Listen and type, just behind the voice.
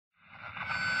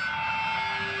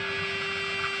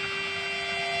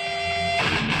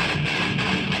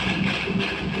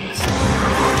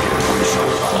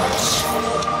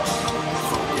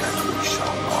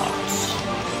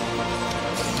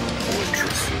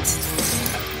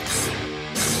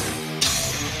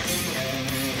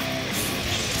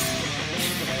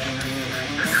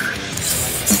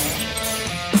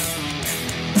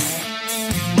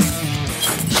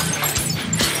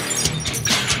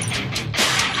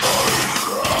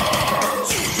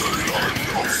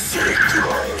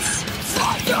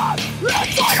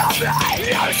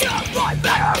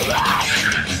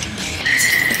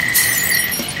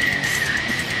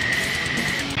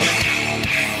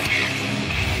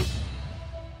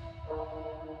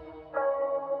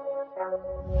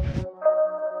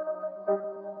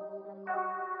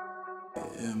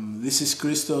This is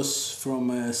Christos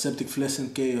from SCEPTICFLESH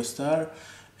and CHAOSTAR,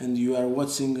 and you are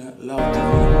watching Loud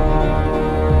TV.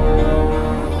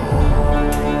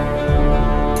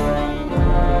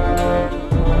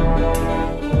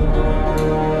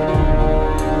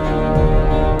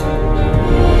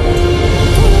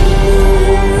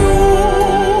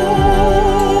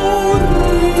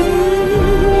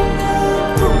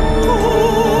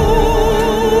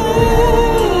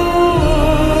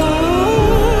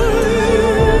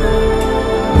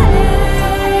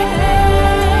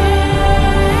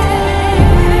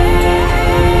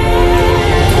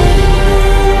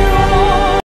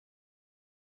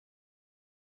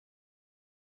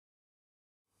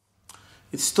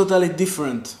 It's totally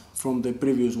different from the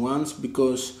previous ones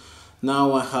because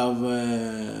now I have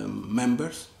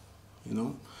members, you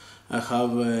know. I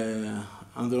have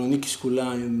Andronikis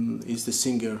Koulain is the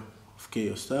singer of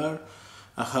CHAOSTAR.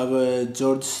 I have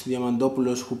George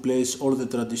Diamandopoulos who plays all the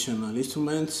traditional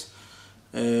instruments.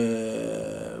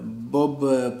 Bob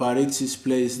Paritsis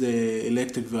plays the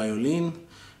electric violin,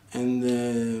 and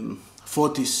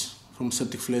Fotis from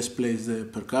SCEPTICFLESH plays the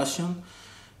percussion.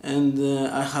 And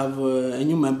I have a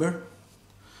new member.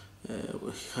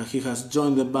 He has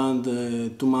joined the band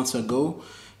 2 months ago.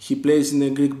 He plays in a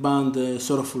Greek band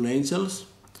Sorrowful Angels,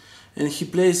 and he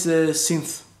plays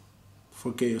synth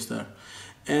for CHAOSTAR.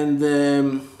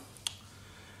 And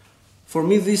for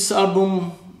me this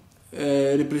album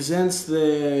represents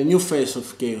the new face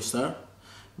of CHAOSTAR,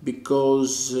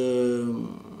 because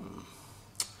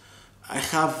I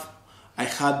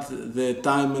had the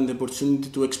time and the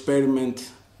opportunity to experiment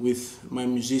with my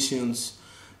musicians,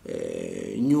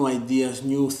 new ideas,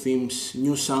 new themes,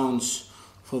 new sounds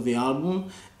for the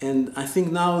album. And I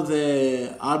think now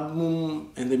the album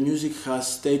and the music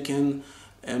has taken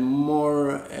a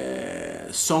more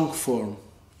song form.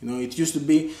 You know, it used to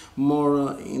be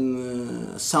more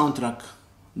in soundtrack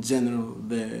genre,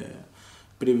 the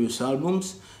previous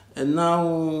albums, and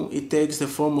now it takes the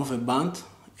form of a band,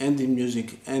 and in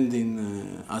music and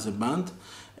in as a band.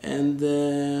 And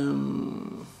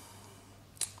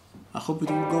I hope it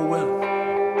will go well.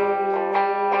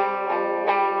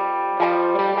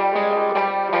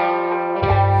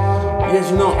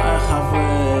 Yes, you know, I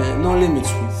have no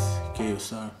limits with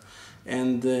CHAOSTAR,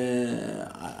 and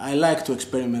I like to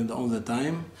experiment all the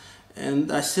time.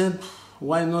 And I said,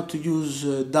 why not to use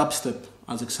dubstep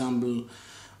as example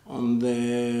on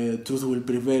the Truth Will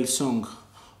Prevail song,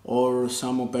 or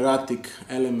some operatic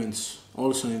elements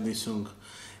also in this song.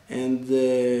 And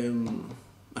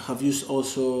I have used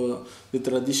also the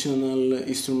traditional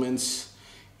instruments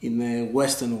in a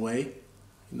Western way.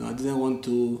 You know, I didn't want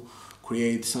to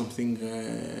create something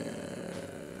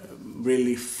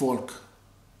really folk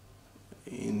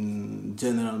in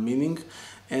general meaning.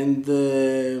 And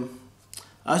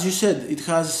as you said, it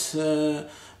has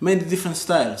many different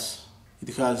styles.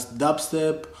 It has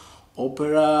dubstep,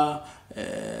 opera,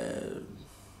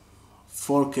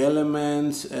 folk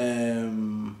elements,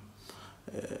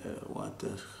 what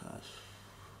else has?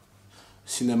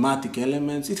 Cinematic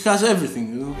elements. It has everything,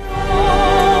 you know.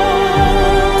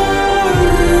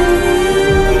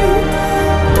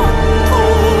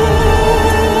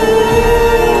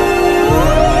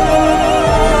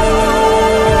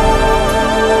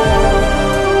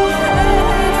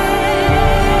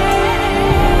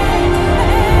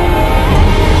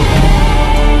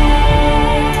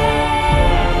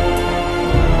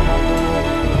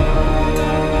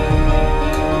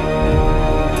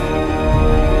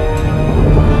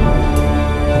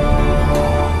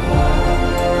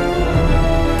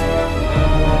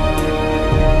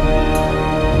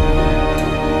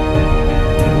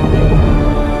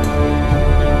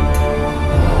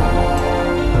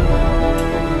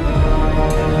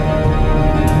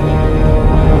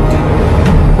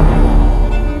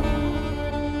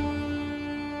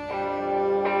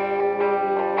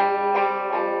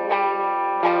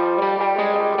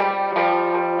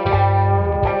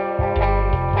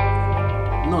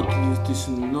 It is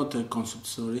not a concept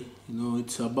story, you know,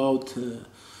 it's about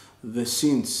the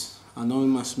scenes.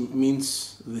 Anonymous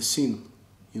means the scene,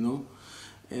 you know.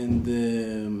 And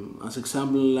as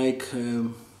example, like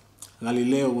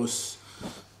Galileo was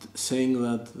saying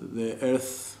that the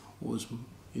earth was,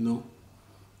 you know,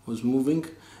 was moving,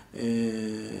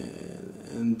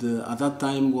 and at that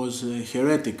time was a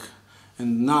heretic,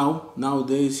 and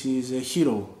nowadays he is a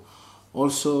hero.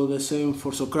 Also the same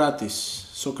for Socrates,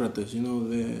 you know,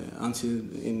 the answer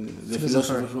in the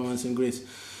philosopher from ancient Greece.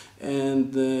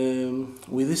 And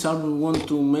with this album we want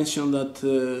to mention that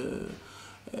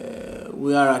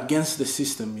we are against the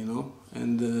system, you know,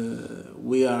 and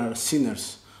we are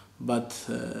sinners, but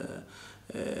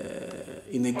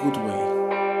in a good way.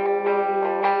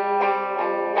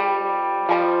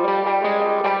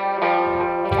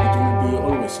 It will be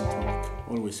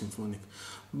always symphonic.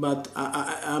 But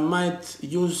I might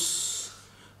use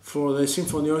for the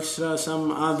symphony orchestra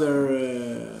some other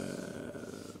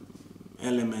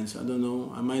elements. I don't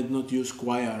know, I might not use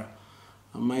choir,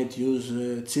 I might use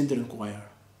children choir,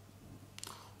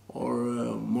 or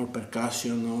more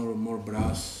percussion, or more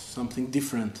brass, something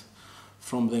different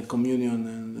from the communion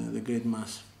and the great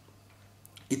mass.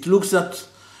 It looks that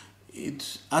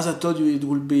as I told you, it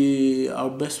will be our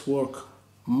best work,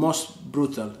 most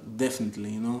brutal,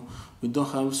 definitely, you know. We don't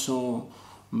have so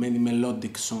many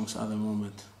melodic songs at the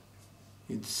moment.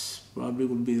 It's probably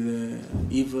will be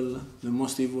the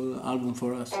most evil album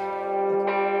for us. We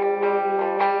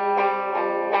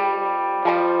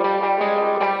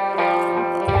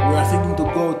are thinking to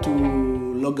go to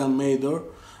Logan Maydor,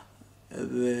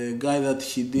 the guy that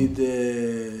he did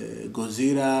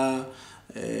Gojira,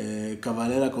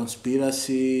 Cavalera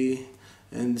Conspiracy,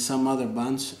 and some other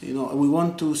bands. You know, we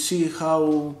want to see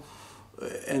how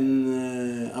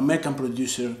an American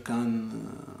producer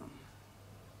can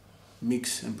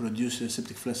mix and produce a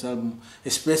SCEPTICFLESH album,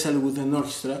 especially with an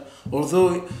orchestra.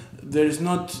 Although there is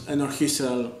not an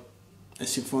orchestral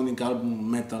symphonic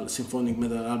metal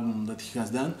album that he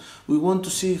has done, we want to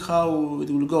see how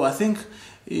it will go. I think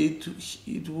it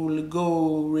will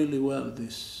go really well,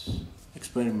 this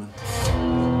experiment.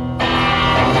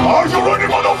 Are you ready,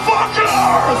 motherfuckers?